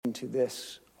into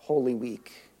this Holy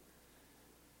Week,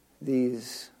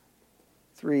 these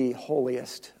 3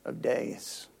 holiest of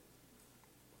days.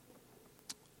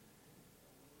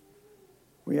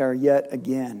 We are yet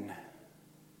again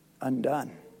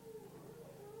undone.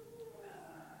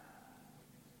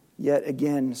 Yet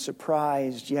again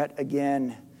surprised, yet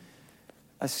again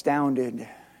astounded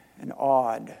and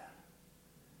awed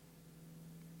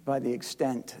by the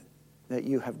extent that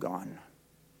you have gone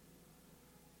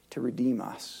to redeem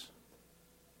us,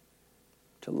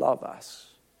 to love us,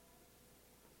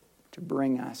 to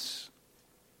bring us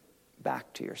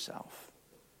back to yourself.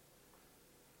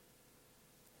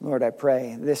 Lord, I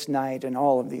pray this night and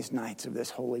all of these nights of this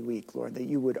Holy Week, Lord, that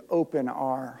you would open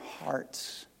our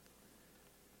hearts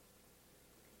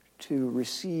to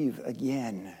receive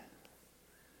again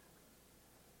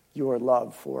your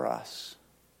love for us,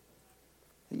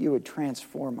 that you would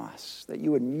transform us, that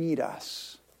you would meet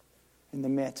us in the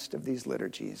midst of these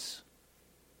liturgies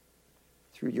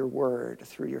through your word,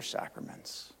 through your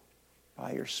sacraments,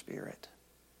 by your Spirit,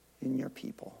 in your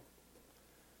people.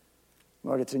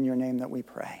 Lord, it's in your name that we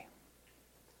pray.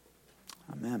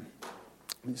 Amen.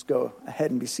 Let's go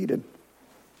ahead and be seated.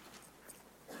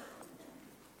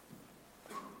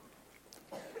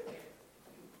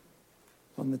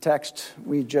 In the text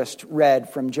we just read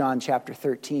from John chapter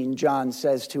 13, John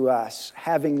says to us,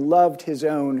 having loved his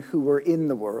own who were in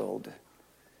the world,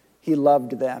 he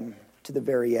loved them to the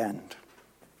very end.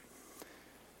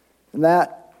 And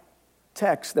that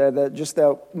text there, just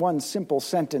that one simple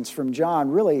sentence from John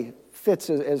really fits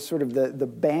as sort of the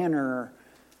banner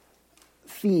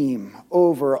theme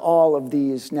over all of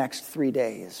these next 3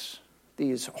 days,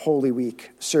 these Holy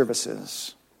Week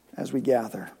services as we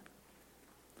gather.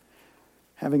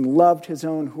 Having loved his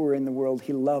own who were in the world,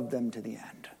 he loved them to the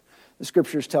end. The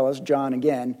scriptures tell us, John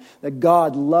again, that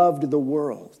God loved the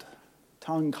world,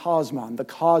 ton cosmon, the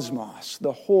cosmos,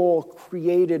 the whole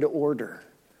created order,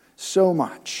 so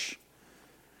much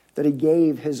that he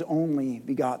gave his only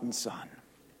begotten Son.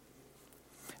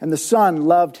 And the Son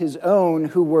loved his own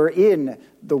who were in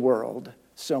the world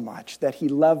so much that he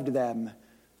loved them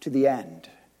to the end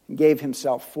and gave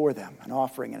himself for them, an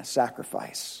offering and a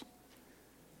sacrifice.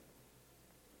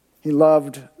 He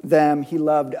loved them, he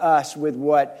loved us with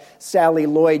what Sally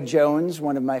Lloyd-Jones,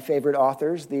 one of my favorite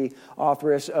authors, the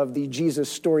authoress of the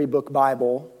Jesus Storybook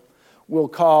Bible, will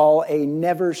call a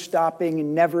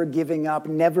never-stopping, never giving up,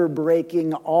 never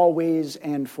breaking, always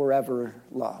and forever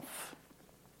love.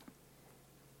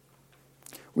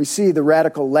 We see the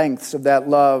radical lengths of that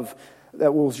love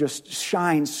that will just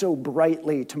shine so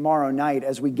brightly tomorrow night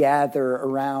as we gather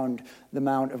around the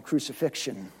Mount of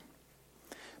Crucifixion.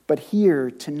 But here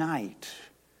tonight,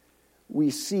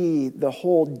 we see the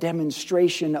whole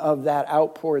demonstration of that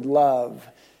outpoured love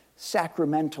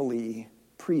sacramentally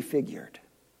prefigured.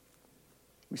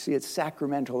 We see it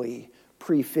sacramentally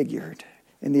prefigured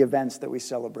in the events that we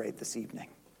celebrate this evening.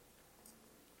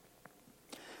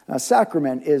 A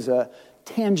sacrament is a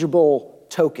tangible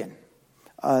token,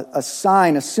 a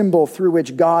sign, a symbol through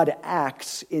which God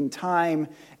acts in time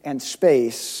and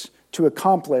space to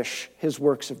accomplish his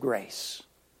works of grace.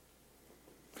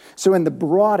 So in the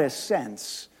broadest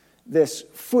sense, this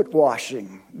foot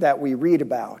washing that we read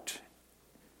about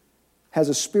has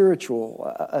a spiritual,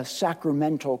 a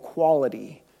sacramental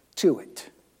quality to it.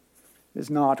 It is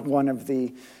not one of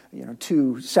the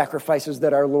 2 sacrifices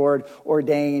that our Lord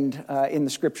ordained in the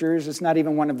Scriptures. It's not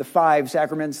even one of the 5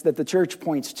 sacraments that the church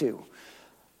points to.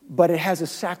 But it has a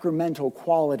sacramental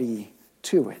quality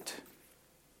to it.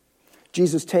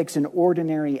 Jesus takes an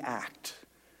ordinary act,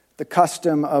 the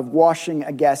custom of washing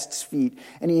a guest's feet,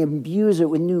 and he imbues it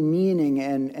with new meaning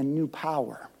and new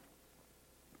power.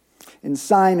 In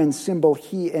sign and symbol,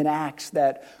 he enacts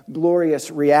that glorious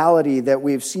reality that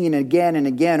we've seen again and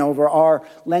again over our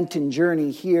Lenten journey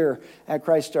here at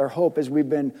Christ Our Hope as we've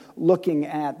been looking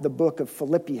at the book of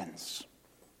Philippians.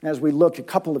 As we looked a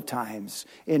couple of times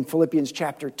in Philippians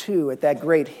chapter 2 at that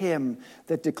great hymn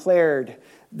that declared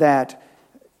that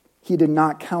he did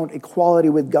not count equality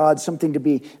with God something to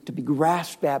be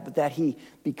grasped at, but that he,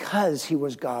 because he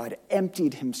was God,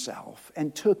 emptied himself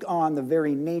and took on the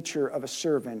very nature of a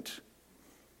servant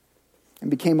and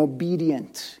became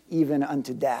obedient even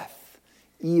unto death,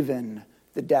 even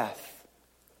the death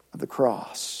of the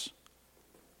cross.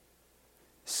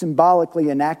 Symbolically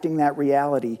enacting that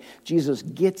reality, Jesus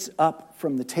gets up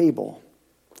from the table,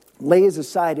 lays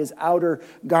aside his outer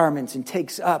garments and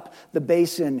takes up the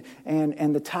basin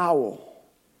and the towel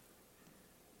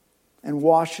and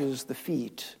washes the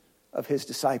feet of his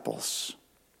disciples.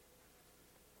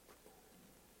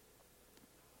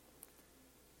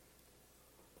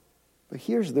 But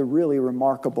here's the really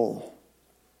remarkable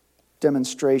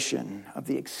demonstration of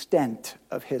the extent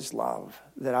of his love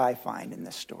that I find in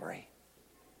this story.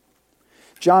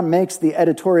 John makes the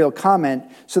editorial comment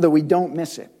so that we don't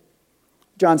miss it.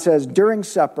 John says, during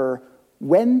supper,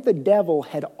 when the devil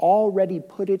had already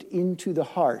put it into the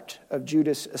heart of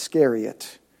Judas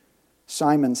Iscariot,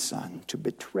 Simon's son, to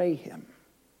betray him,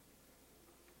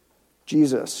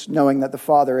 Jesus, knowing that the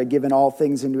Father had given all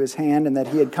things into his hand and that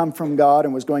he had come from God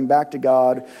and was going back to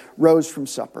God, rose from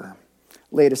supper,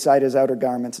 laid aside his outer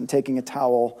garments, and taking a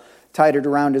towel, tied it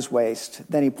around his waist.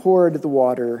 Then he poured the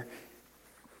water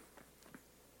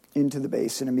into the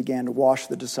basin and began to wash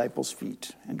the disciples'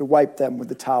 feet and to wipe them with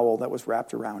the towel that was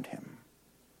wrapped around him.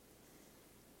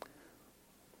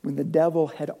 When the devil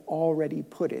had already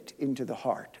put it into the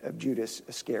heart of Judas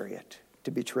Iscariot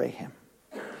to betray him.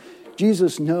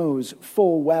 Jesus knows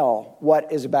full well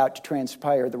what is about to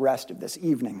transpire the rest of this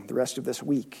evening, the rest of this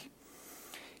week.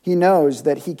 He knows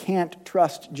that he can't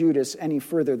trust Judas any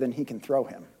further than he can throw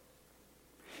him.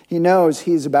 He knows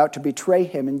he's about to betray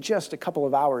him in just a couple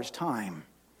of hours' time.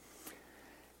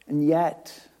 And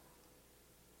yet,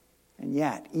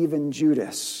 even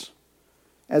Judas,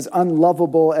 as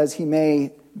unlovable as he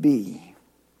may be,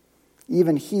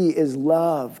 even he is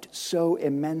loved so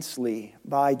immensely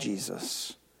by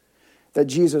Jesus that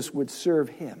Jesus would serve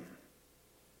him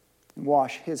and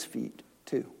wash his feet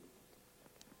too.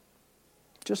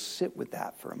 Just sit with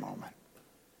that for a moment.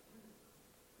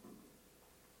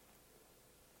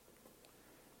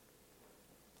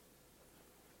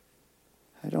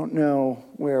 I don't know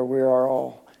where we are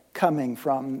all coming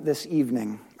from this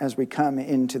evening as we come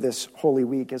into this Holy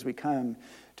Week, as we come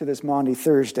to this Maundy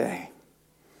Thursday.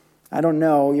 I don't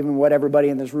know even what everybody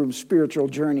in this room's spiritual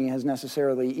journey has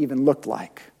necessarily even looked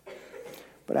like.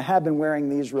 But I have been wearing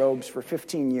these robes for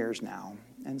 15 years now,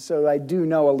 and so I do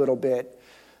know a little bit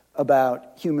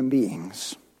about human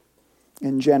beings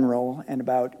in general and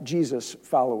about Jesus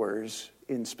followers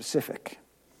in specific.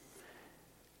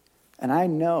 And I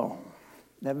know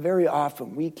that very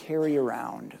often we carry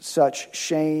around such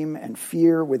shame and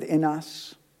fear within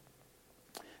us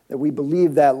that we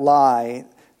believe that lie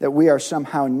that we are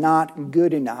somehow not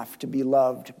good enough to be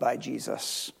loved by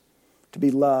Jesus, to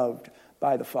be loved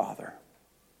by the Father.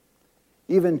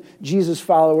 Even Jesus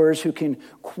followers who can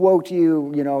quote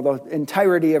you, the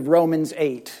entirety of Romans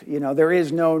 8. There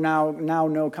is now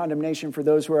no condemnation for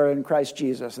those who are in Christ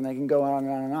Jesus. And they can go on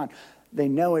and on and on. They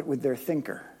know it with their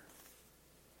thinker.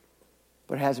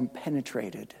 But it hasn't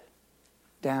penetrated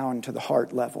down to the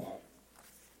heart level.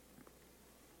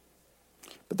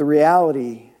 But the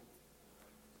reality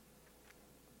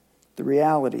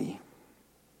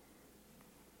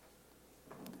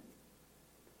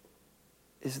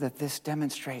is that this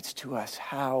demonstrates to us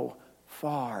how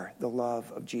far the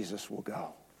love of Jesus will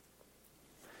go.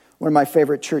 One of my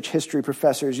favorite church history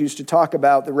professors used to talk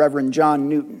about the Reverend John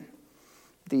Newton,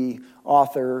 the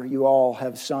author you all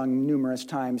have sung numerous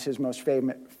times, his most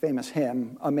famous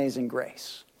hymn, Amazing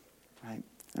Grace. Right?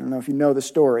 I don't know if you know the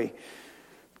story,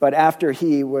 but after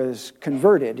he was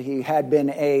converted, he had been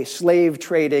a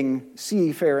slave-trading,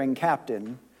 seafaring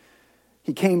captain.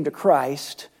 He came to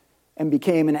Christ and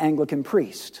became an Anglican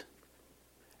priest.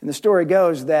 And the story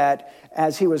goes that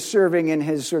as he was serving in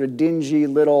his sort of dingy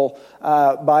little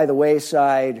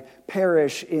by-the-wayside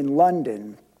parish in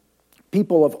London,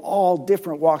 people of all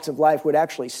different walks of life would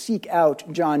actually seek out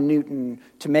John Newton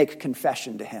to make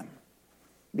confession to him.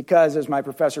 Because, as my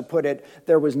professor put it,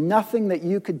 there was nothing that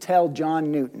you could tell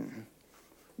John Newton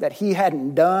that he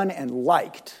hadn't done and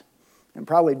liked, and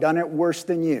probably done it worse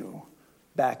than you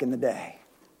back in the day.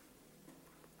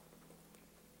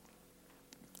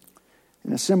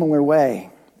 In a similar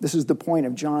way, this is the point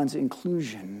of John's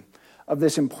inclusion of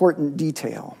this important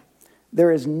detail.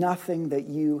 There is nothing that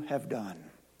you have done.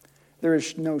 There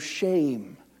is no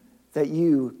shame that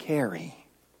you carry,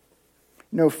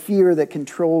 no fear that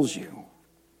controls you,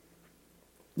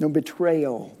 no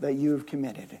betrayal that you have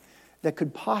committed that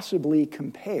could possibly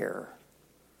compare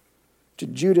to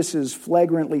Judas's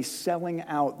flagrantly selling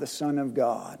out the Son of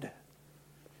God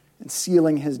and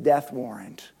sealing his death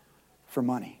warrant for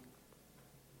money.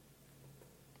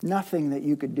 Nothing that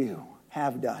you could do,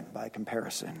 have done by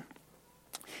comparison.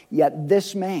 Yet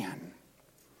this man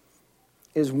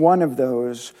is one of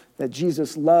those that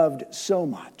Jesus loved so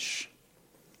much,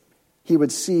 he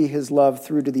would see his love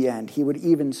through to the end. He would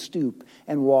even stoop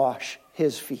and wash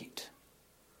his feet.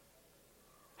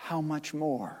 How much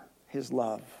more his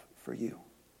love for you?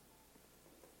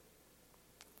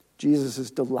 Jesus is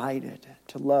delighted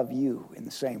to love you in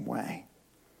the same way.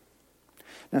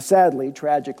 Now, sadly,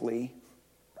 tragically,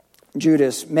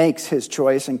 Judas makes his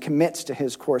choice and commits to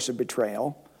his course of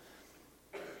betrayal.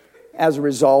 As a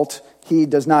result, He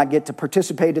does not get to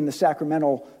participate in the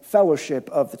sacramental fellowship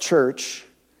of the church.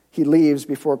 He leaves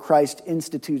before Christ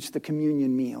institutes the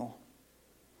communion meal.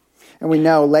 And we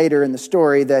know later in the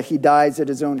story that he dies at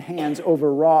his own hands,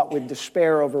 overwrought with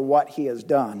despair over what he has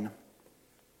done.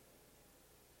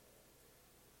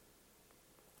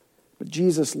 But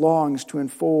Jesus longs to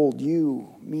enfold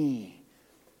you, me,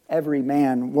 every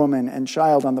man, woman, and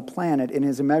child on the planet in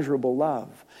his immeasurable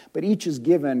love. But each is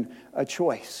given a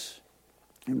choice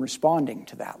in responding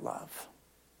to that love.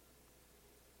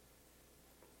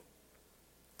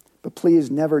 But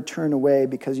please never turn away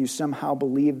because you somehow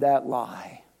believe that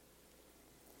lie,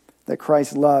 that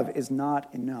Christ's love is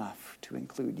not enough to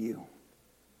include you.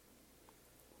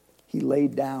 He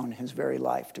laid down his very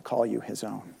life to call you his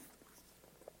own.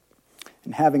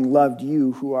 And having loved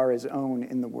you who are his own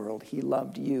in the world, he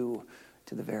loved you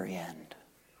to the very end.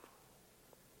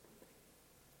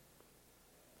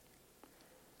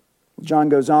 John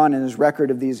goes on in his record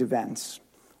of these events.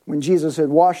 When Jesus had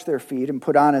washed their feet and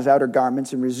put on his outer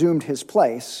garments and resumed his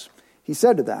place, he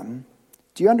said to them,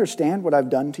 "Do you understand what I've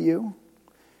done to you?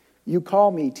 You call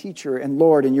me teacher and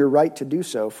Lord, and you're right to do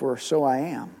so, for so I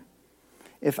am.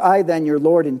 If I then, your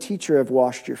Lord and teacher, have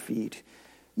washed your feet,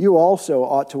 you also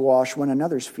ought to wash one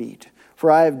another's feet. For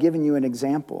I have given you an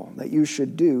example that you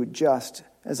should do just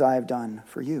as I have done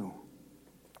for you."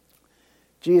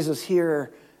 Jesus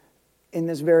here in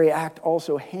this very act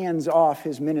also hands off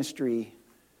his ministry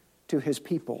to his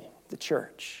people, the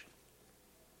church.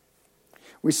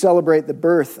 We celebrate the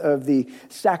birth of the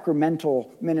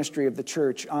sacramental ministry of the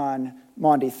church on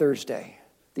Maundy Thursday,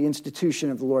 the institution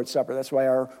of the Lord's Supper. That's why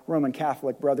our Roman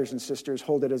Catholic brothers and sisters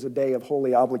hold it as a day of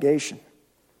holy obligation.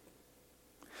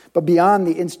 But beyond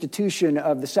the institution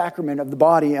of the sacrament of the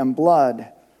body and blood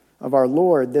of our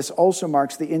Lord, this also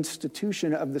marks the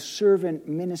institution of the servant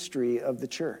ministry of the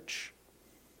church.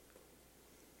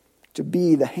 To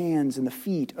be the hands and the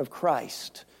feet of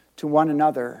Christ to one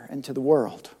another and to the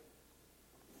world.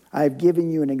 I have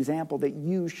given you an example that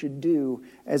you should do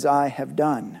as I have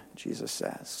done, Jesus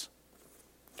says.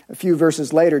 A few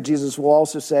verses later, Jesus will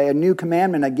also say, "A new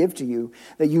commandment I give to you,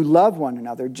 that you love one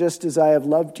another just as I have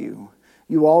loved you.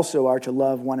 You also are to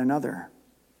love one another.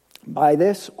 By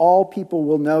this, all people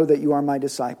will know that you are my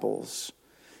disciples,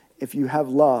 if you have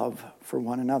love for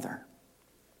one another."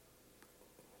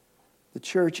 The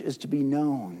church is to be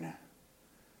known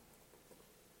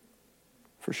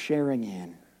for sharing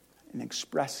in and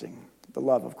expressing the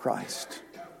love of Christ.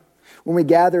 When we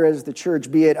gather as the church,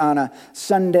 be it on a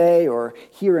Sunday or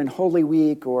here in Holy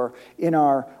Week or in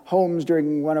our homes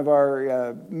during one of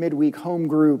our midweek home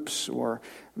groups or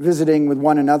visiting with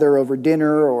one another over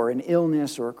dinner or an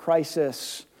illness or a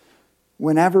crisis,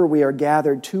 whenever we are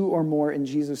gathered, two or more in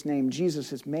Jesus' name,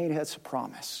 Jesus has made us a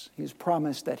promise. He's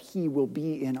promised that he will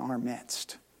be in our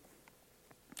midst.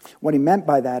 What he meant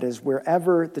by that is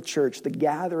wherever the church, the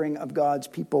gathering of God's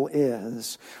people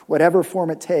is, whatever form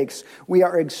it takes, we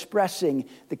are expressing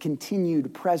the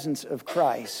continued presence of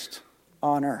Christ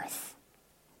on earth.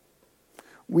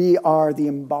 We are the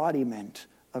embodiment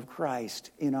of Christ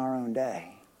in our own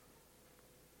day.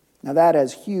 Now that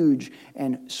has huge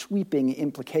and sweeping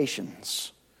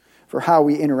implications for how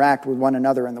we interact with one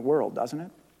another in the world, doesn't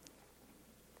it?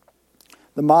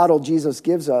 The model Jesus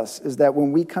gives us is that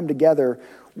when we come together,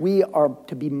 we are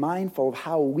to be mindful of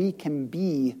how we can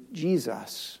be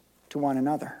Jesus to one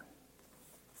another.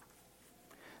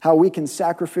 How we can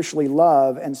sacrificially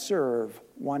love and serve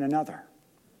one another.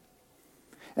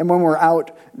 And when we're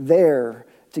out there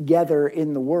together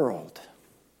in the world,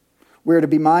 we're to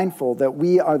be mindful that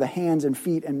we are the hands and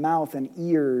feet and mouth and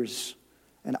ears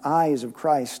and eyes of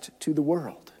Christ to the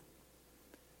world.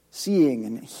 Seeing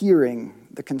and hearing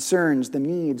the concerns, the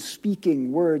needs,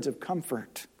 speaking words of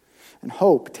comfort and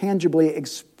hope, tangibly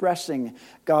expressing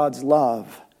God's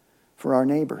love for our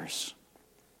neighbors.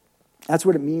 That's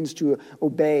what it means to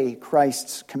obey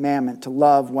Christ's commandment, to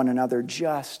love one another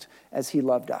just as he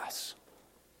loved us.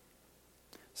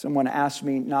 Someone asked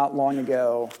me not long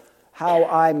ago how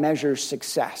I measure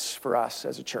success for us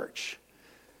as a church.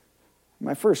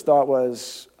 My first thought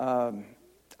was,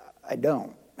 I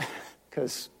don't.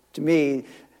 Because to me,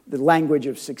 the language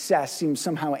of success seems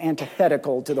somehow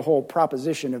antithetical to the whole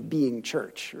proposition of being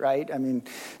church, right? I mean,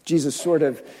 Jesus sort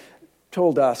of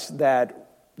told us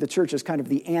that the church is kind of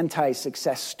the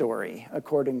anti-success story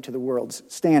according to the world's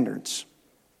standards.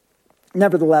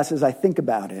 Nevertheless, as I think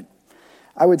about it,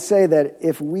 I would say that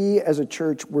if we as a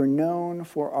church were known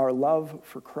for our love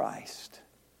for Christ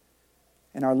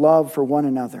and our love for one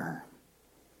another,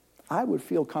 I would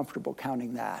feel comfortable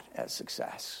counting that as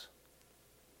success.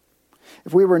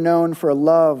 If we were known for a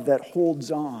love that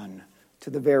holds on to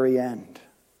the very end,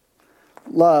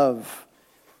 Love,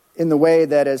 in the way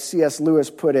that, as C.S. Lewis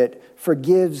put it,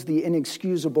 forgives the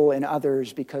inexcusable in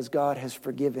others because God has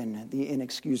forgiven the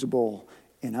inexcusable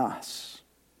in us.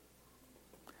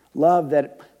 Love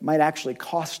that might actually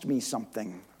cost me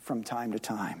something from time to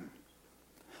time.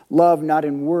 Love not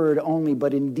in word only,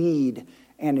 but in deed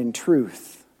and in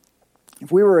truth.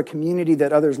 If we were a community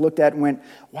that others looked at and went,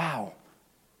 wow,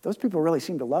 those people really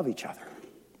seem to love each other.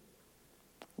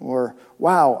 Or,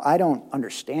 wow, I don't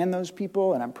understand those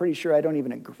people, and I'm pretty sure I don't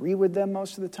even agree with them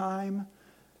most of the time,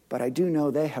 but I do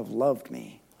know they have loved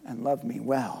me and loved me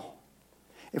well.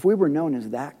 If we were known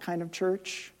as that kind of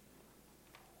church,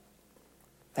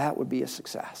 that would be a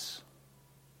success.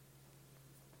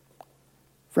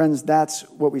 Friends, that's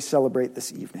what we celebrate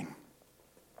this evening.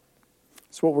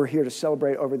 It's what we're here to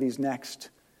celebrate over these next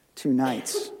 2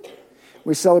 nights.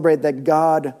 We celebrate that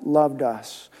God loved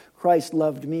us. Christ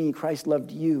loved me. Christ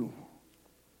loved you.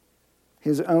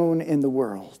 His own in the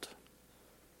world.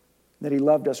 That he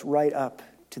loved us right up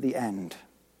to the end.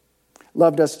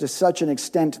 Loved us to such an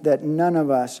extent that none of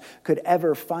us could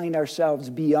ever find ourselves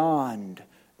beyond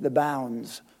the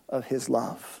bounds of his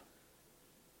love.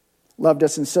 Loved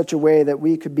us in such a way that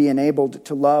we could be enabled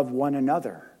to love one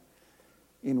another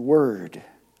in word,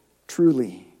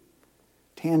 truly,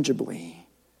 tangibly,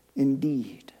 in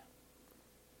deed.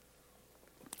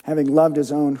 Having loved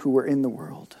his own who were in the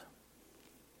world,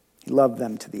 he loved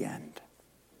them to the end.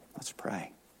 Let's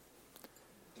pray.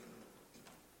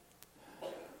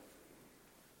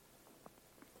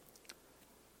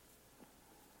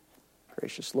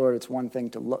 Gracious Lord, it's one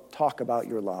thing to talk about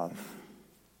your love.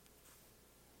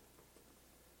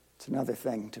 It's another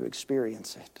thing to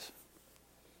experience it.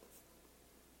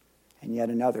 And yet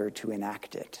another to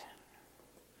enact it.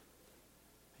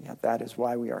 Yet that is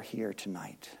why we are here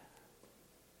tonight.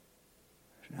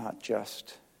 To not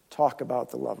just talk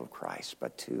about the love of Christ,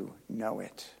 but to know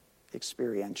it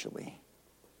experientially.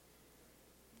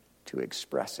 To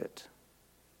express it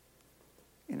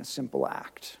in a simple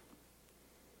act.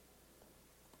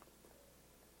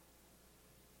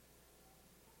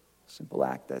 Simple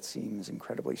act that seems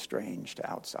incredibly strange to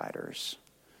outsiders.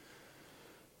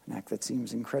 An act that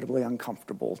seems incredibly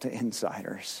uncomfortable to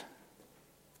insiders.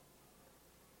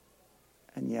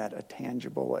 And yet a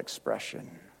tangible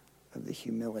expression of the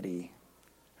humility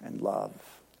and love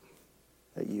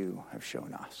that you have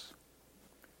shown us.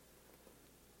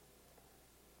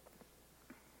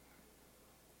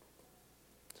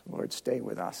 So Lord, stay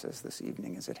with us as this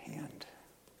evening is at hand.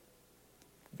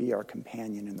 Be our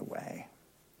companion in the way.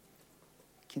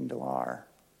 Kindle our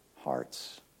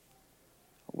hearts.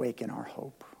 Awaken our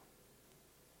hope.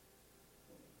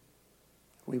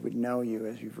 We would know you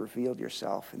as you've revealed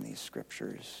yourself in these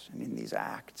scriptures and in these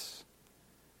acts.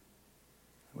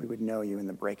 We would know you in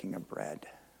the breaking of bread.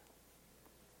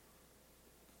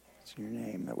 It's in your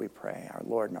name that we pray, our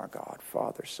Lord and our God,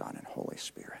 Father, Son, and Holy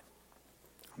Spirit.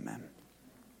 Amen.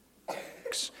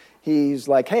 He's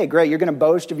like, hey, great, you're going to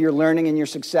boast of your learning and your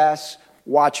success.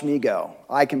 Watch me go.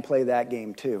 I can play that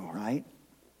game too, right?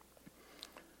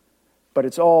 But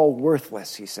it's all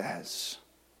worthless, he says.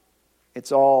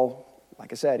 It's all,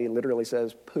 like I said, he literally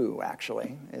says poo,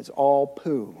 actually. It's all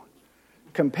poo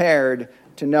compared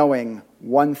to knowing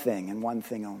one thing and one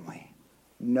thing only.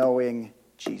 Knowing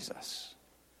Jesus.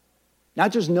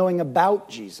 Not just knowing about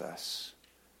Jesus,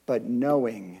 but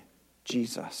knowing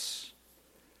Jesus.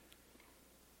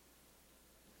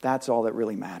 That's all that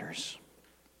really matters.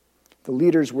 The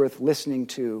leaders worth listening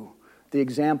to, the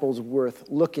examples worth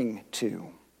looking to,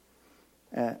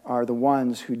 are the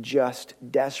ones who just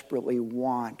desperately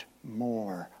want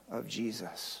more of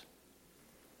Jesus.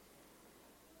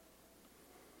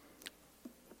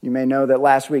 You may know that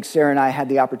last week Sarah and I had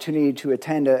the opportunity to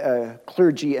attend a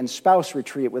clergy and spouse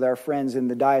retreat with our friends in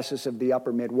the Diocese of the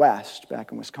Upper Midwest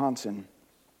back in Wisconsin.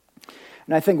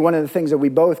 And I think one of the things that we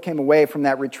both came away from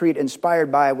that retreat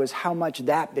inspired by was how much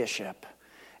that bishop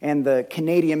and the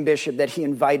Canadian bishop that he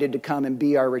invited to come and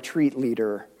be our retreat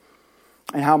leader,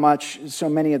 and how much so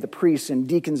many of the priests and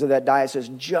deacons of that diocese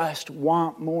just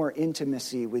want more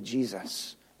intimacy with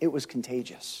Jesus. It was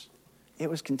contagious. It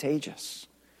was contagious.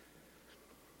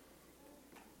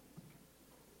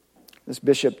 This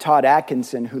Bishop Todd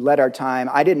Atkinson, who led our time,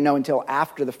 I didn't know until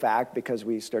after the fact, because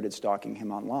we started stalking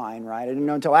him online, right? I didn't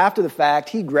know until after the fact.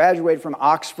 He graduated from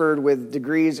Oxford with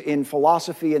degrees in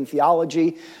philosophy and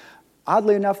theology.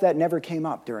 Oddly enough, that never came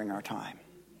up during our time.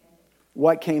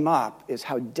 What came up is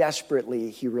how desperately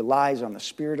he relies on the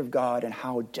Spirit of God and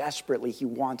how desperately he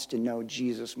wants to know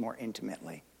Jesus more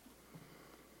intimately.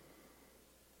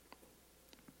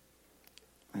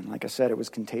 And like I said, it was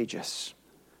contagious.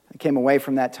 I came away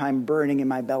from that time burning in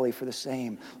my belly for the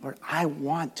same. Lord, I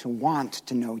want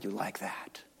to know you like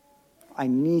that. I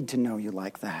need to know you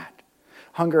like that.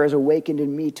 Hunger has awakened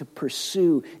in me to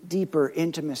pursue deeper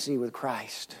intimacy with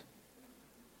Christ.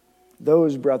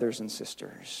 Those brothers and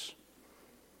sisters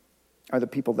are the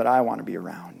people that I want to be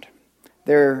around.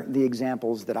 They're the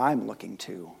examples that I'm looking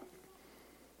to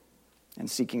and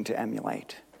seeking to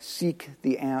emulate. Seek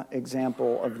the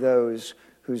example of those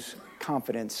whose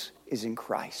confidence is in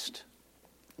Christ,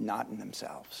 not in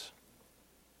themselves.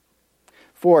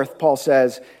 Fourth, Paul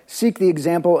says, seek the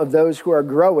example of those who are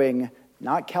growing,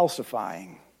 not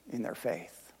calcifying in their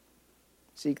faith.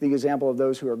 Seek the example of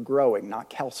those who are growing, not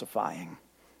calcifying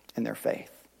in their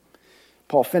faith.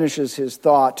 Paul finishes his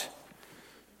thought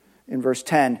in verse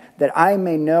 10, that I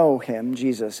may know him,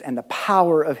 Jesus, and the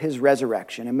power of his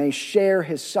resurrection, and may share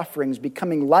his sufferings,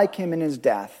 becoming like him in his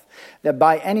death, that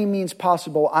by any means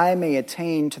possible I may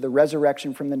attain to the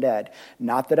resurrection from the dead.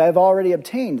 Not that I have already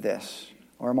obtained this,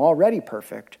 or am already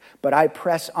perfect, but I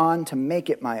press on to make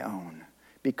it my own,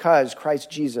 because Christ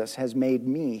Jesus has made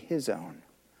me his own.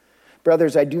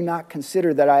 Brothers, I do not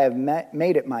consider that I have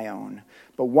made it my own,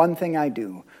 but one thing I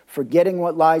do, forgetting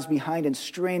what lies behind and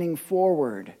straining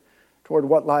forward toward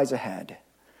what lies ahead,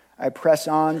 I press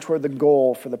on toward the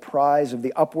goal for the prize of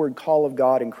the upward call of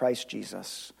God in Christ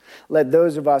Jesus. Let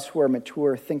those of us who are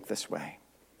mature think this way.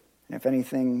 And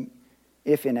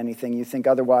if in anything you think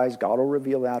otherwise, God will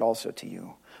reveal that also to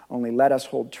you. Only let us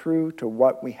hold true to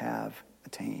what we have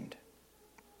attained.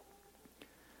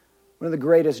 One of the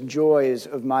greatest joys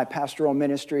of my pastoral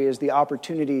ministry is the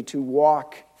opportunity to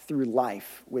walk through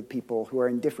life with people who are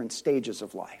in different stages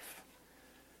of life.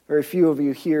 Very few of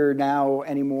you here now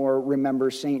anymore remember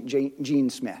St. Jean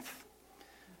Smith,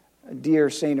 a dear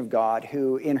saint of God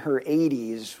who in her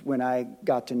 80s, when I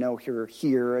got to know her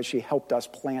here as she helped us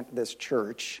plant this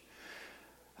church,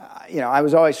 I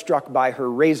was always struck by her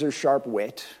razor-sharp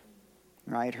wit,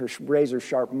 right? Her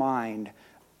razor-sharp mind,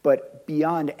 but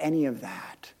beyond any of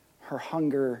that, her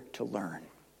hunger to learn,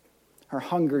 her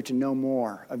hunger to know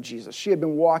more of Jesus. She had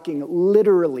been walking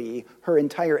literally her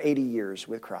entire 80 years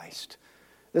with Christ.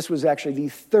 This was actually the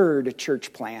third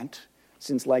church plant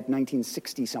since like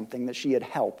 1960-something that she had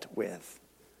helped with.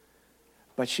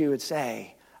 But she would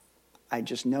say, I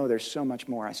just know there's so much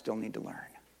more I still need to learn.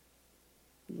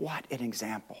 What an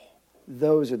example.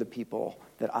 Those are the people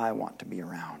that I want to be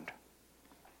around.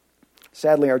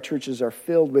 Sadly, our churches are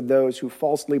filled with those who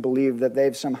falsely believe that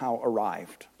they've somehow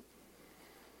arrived,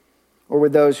 or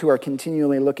with those who are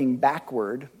continually looking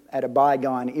backward at a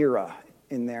bygone era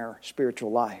in their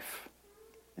spiritual life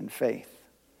and faith.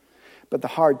 But the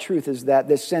hard truth is that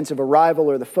this sense of arrival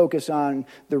or the focus on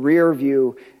the rear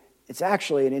view, it's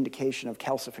actually an indication of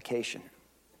calcification.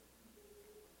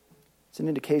 It's an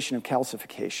indication of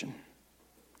calcification.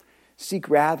 Seek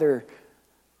rather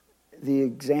the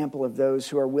example of those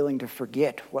who are willing to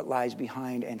forget what lies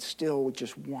behind and still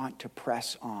just want to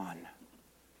press on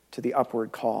to the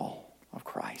upward call of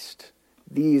Christ.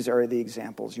 These are the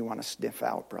examples you want to sniff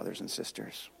out, brothers and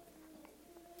sisters.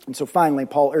 And so finally,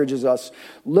 Paul urges us,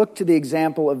 look to the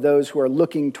example of those who are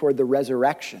looking toward the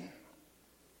resurrection.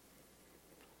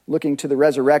 Looking to the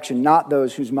resurrection, not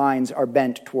those whose minds are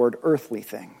bent toward earthly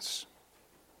things.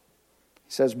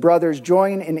 He says, brothers,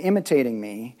 join in imitating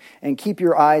me and keep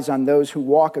your eyes on those who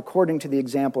walk according to the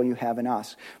example you have in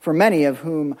us. For many of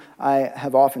whom I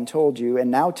have often told you and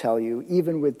now tell you,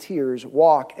 even with tears,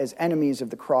 walk as enemies of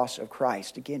the cross of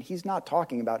Christ. Again, he's not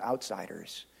talking about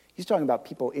outsiders. He's talking about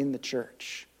people in the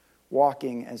church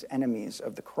walking as enemies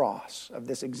of the cross, of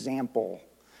this example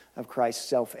of Christ's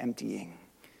self-emptying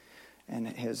and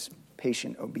his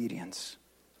patient obedience.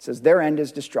 It says, their end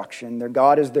is destruction, their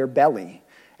God is their belly,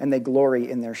 and they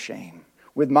glory in their shame,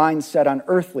 with minds set on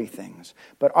earthly things.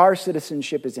 But our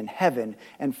citizenship is in heaven,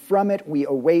 and from it we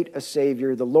await a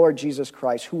Savior, the Lord Jesus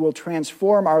Christ, who will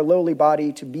transform our lowly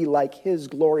body to be like his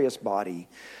glorious body,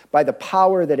 by the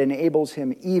power that enables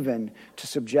him even to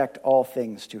subject all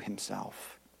things to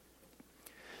himself.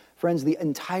 Friends, the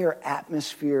entire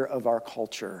atmosphere of our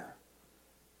culture,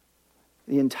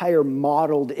 the entire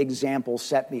modeled example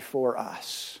set before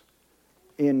us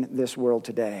in this world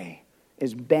today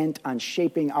is bent on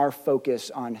shaping our focus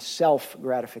on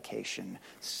self-gratification,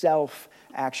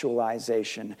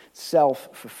 self-actualization,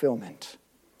 self-fulfillment.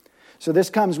 So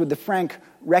this comes with the frank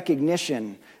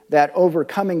recognition that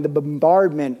overcoming the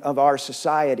bombardment of our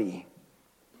society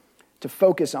to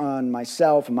focus on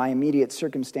myself and my immediate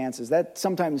circumstances, that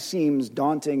sometimes seems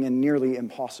daunting and nearly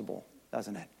impossible,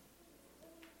 doesn't it?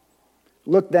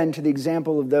 Look then to the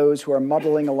example of those who are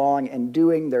muddling along and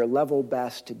doing their level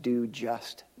best to do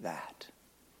just that.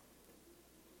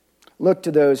 Look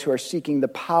to those who are seeking the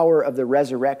power of the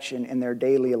resurrection in their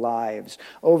daily lives,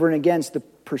 over and against the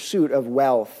pursuit of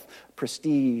wealth,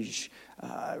 prestige,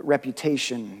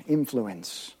 reputation,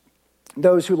 influence.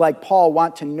 Those who, like Paul,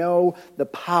 want to know the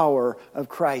power of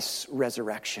Christ's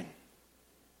resurrection.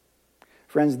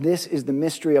 Friends, this is the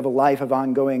mystery of a life of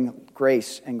ongoing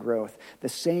grace and growth. The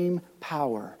same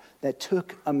power that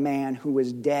took a man who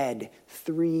was dead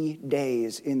 3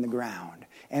 days in the ground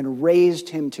and raised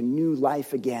him to new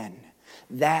life again.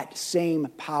 That same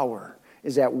power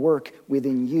is at work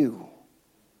within you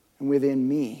and within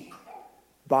me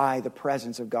by the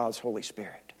presence of God's Holy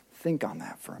Spirit. Think on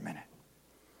that for a minute.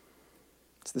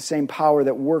 It's the same power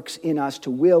that works in us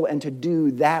to will and to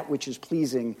do that which is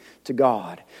pleasing to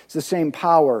God. It's the same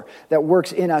power that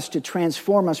works in us to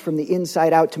transform us from the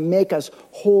inside out, to make us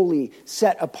holy,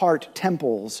 set-apart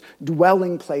temples,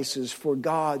 dwelling places for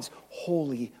God's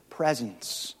holy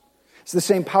presence. It's the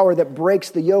same power that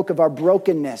breaks the yoke of our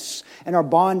brokenness and our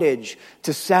bondage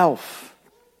to self.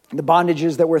 The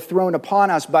bondages that were thrown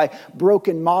upon us by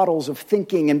broken models of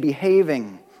thinking and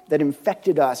behaving that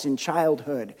infected us in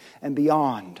childhood and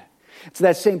beyond. It's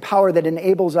that same power that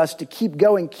enables us to keep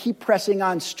going, keep pressing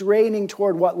on, straining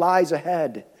toward what lies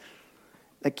ahead.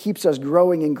 That keeps us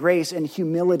growing in grace and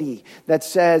humility. That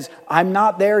says, I'm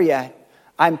not there yet.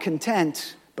 I'm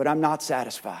content, but I'm not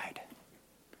satisfied.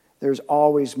 There's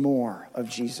always more of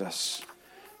Jesus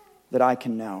that I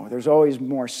can know. There's always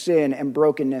more sin and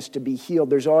brokenness to be healed.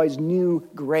 There's always new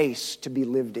grace to be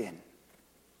lived in.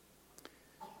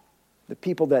 The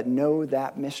people that know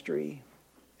that mystery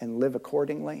and live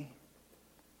accordingly,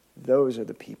 those are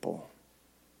the people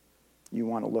you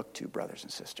want to look to, brothers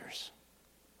and sisters.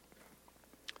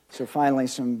 So finally,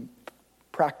 some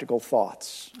practical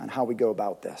thoughts on how we go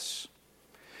about this.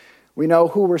 We know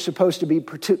who we're supposed to be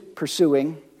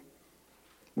pursuing.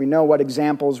 We know what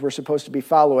examples we're supposed to be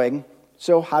following.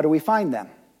 So how do we find them?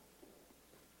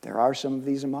 There are some of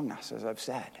these among us, as I've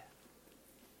said.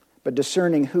 But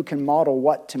discerning who can model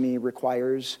what to me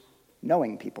requires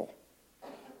knowing people.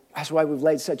 That's why we've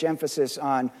laid such emphasis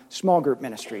on small group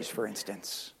ministries, for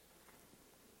instance.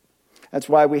 That's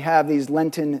why we have these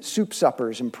Lenten soup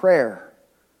suppers and prayer.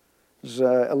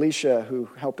 Alicia, who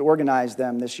helped organize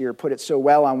them this year, put it so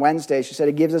well on Wednesday. She said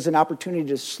it gives us an opportunity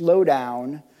to slow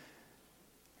down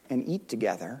and eat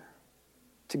together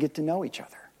to get to know each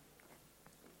other.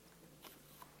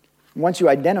 Once you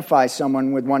identify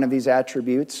someone with one of these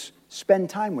attributes, spend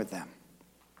time with them.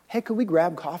 Hey, could we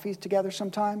grab coffee together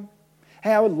sometime?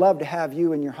 Hey, I would love to have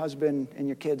you and your husband and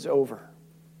your kids over.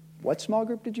 What small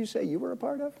group did you say you were a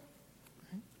part of?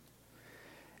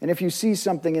 And if you see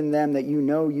something in them that you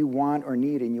know you want or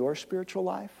need in your spiritual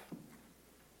life,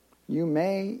 you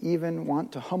may even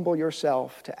want to humble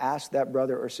yourself to ask that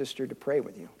brother or sister to pray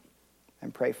with you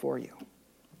and pray for you.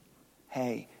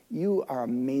 Hey, you are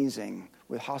amazing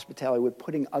with hospitality, with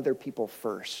putting other people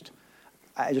first.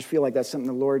 I just feel like that's something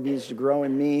the Lord needs to grow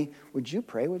in me. Would you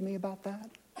pray with me about that?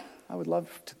 I would love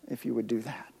if you would do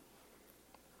that.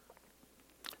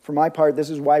 For my part, this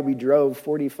is why we drove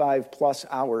 45 plus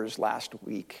hours last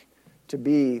week to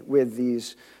be with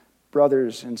these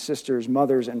brothers and sisters,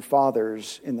 mothers and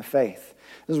fathers in the faith.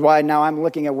 This is why now I'm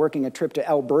looking at working a trip to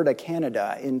Alberta,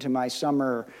 Canada into my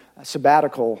summer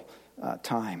sabbatical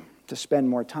time, to spend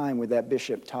more time with that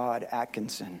Bishop Todd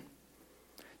Atkinson.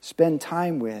 Spend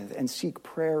time with and seek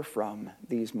prayer from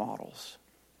these models.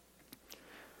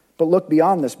 But look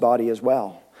beyond this body as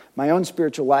well. My own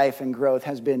spiritual life and growth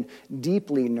has been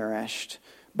deeply nourished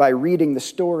by reading the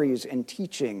stories and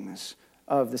teachings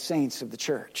of the saints of the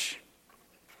church.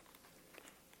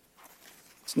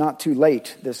 It's not too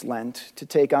late this Lent to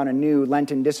take on a new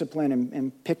Lenten discipline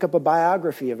and pick up a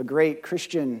biography of a great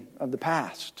Christian of the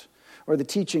past, or the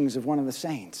teachings of one of the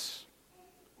saints.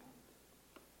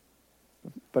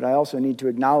 But I also need to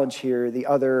acknowledge here the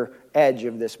other edge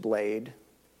of this blade,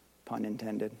 pun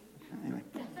intended. Anyway.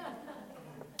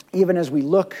 Even as we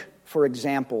look for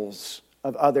examples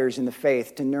of others in the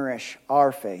faith to nourish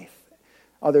our faith,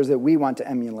 others that we want to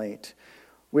emulate,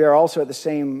 we are also at the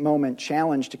same moment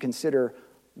challenged to consider,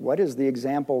 what is the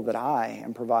example that I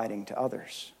am providing to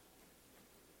others?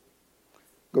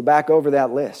 Go back over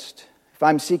that list. If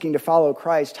I'm seeking to follow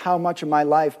Christ, how much of my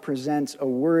life presents a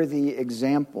worthy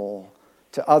example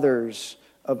to others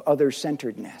of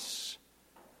other-centeredness,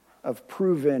 of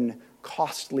proven,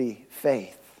 costly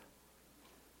faith,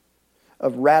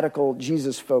 of radical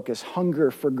Jesus focus,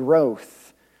 hunger for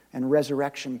growth, and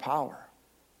resurrection power?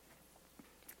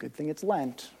 Good thing it's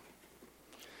Lent,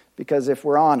 because if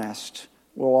we're honest,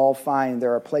 we'll all find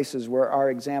there are places where our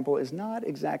example is not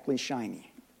exactly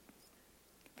shiny.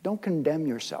 But don't condemn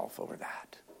yourself over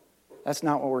that. That's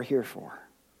not what we're here for.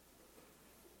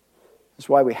 That's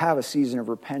why we have a season of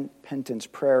repentance,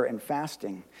 prayer, and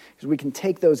fasting. Because we can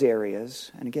take those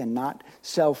areas, and again, not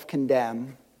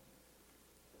self-condemn,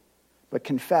 but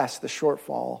confess the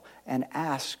shortfall and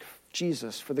ask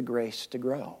Jesus for the grace to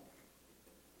grow.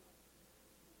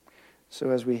 So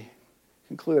as we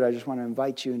conclude, I just want to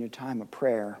invite you in your time of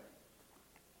prayer.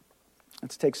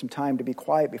 Let's take some time to be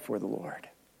quiet before the Lord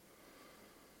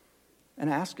and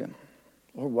ask Him,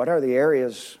 Lord, what are the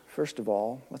areas, first of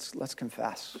all, let's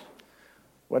confess.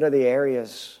 What are the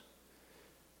areas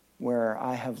where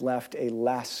I have left a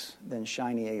less than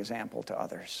shiny example to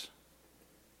others?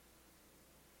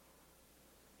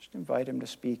 Just invite Him to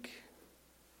speak.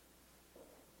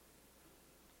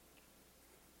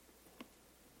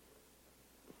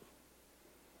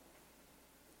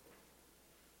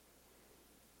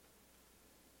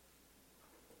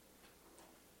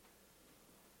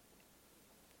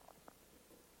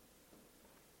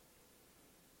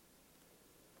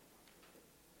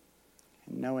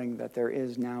 Knowing that there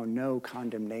is now no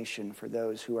condemnation for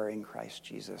those who are in Christ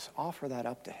Jesus, offer that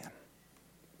up to Him.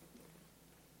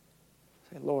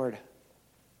 Say, Lord,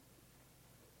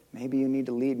 maybe you need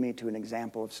to lead me to an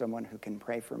example of someone who can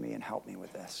pray for me and help me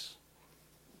with this.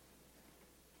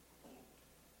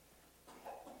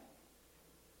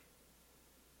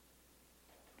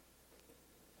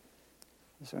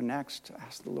 So next,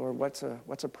 ask the Lord, what's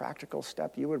a practical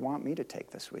step you would want me to take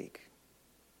this week?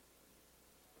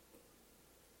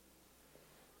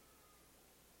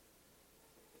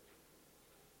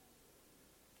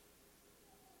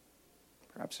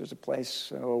 Perhaps there's a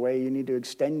place, a way you need to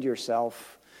extend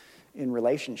yourself in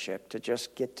relationship to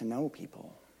just get to know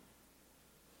people.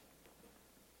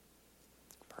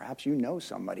 Perhaps you know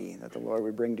somebody that the Lord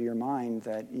would bring to your mind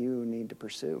that you need to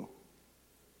pursue.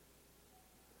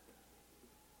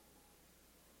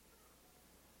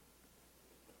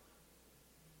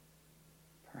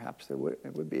 Perhaps it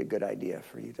would be a good idea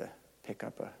for you to pick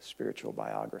up a spiritual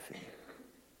biography.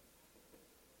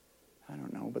 I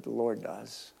don't know, but the Lord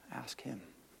does. Ask Him.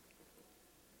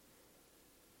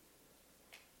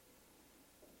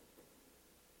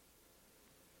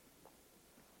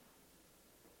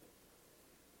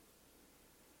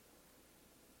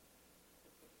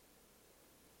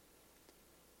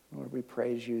 Lord, we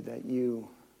praise you that you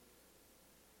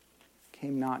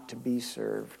came not to be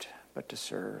served, but to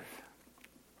serve,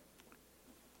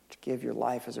 to give your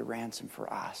life as a ransom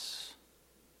for us,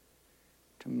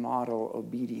 to model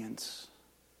obedience,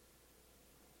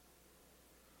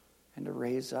 and to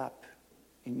raise up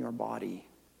in your body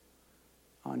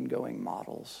ongoing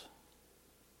models.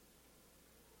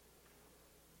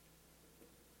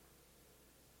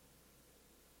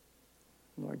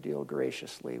 Lord, deal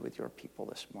graciously with your people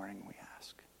this morning, we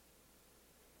ask.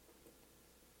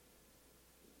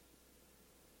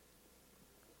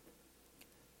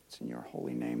 It's in your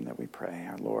holy name that we pray,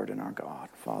 our Lord and our God,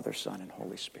 Father, Son, and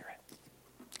Holy Spirit.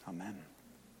 Amen.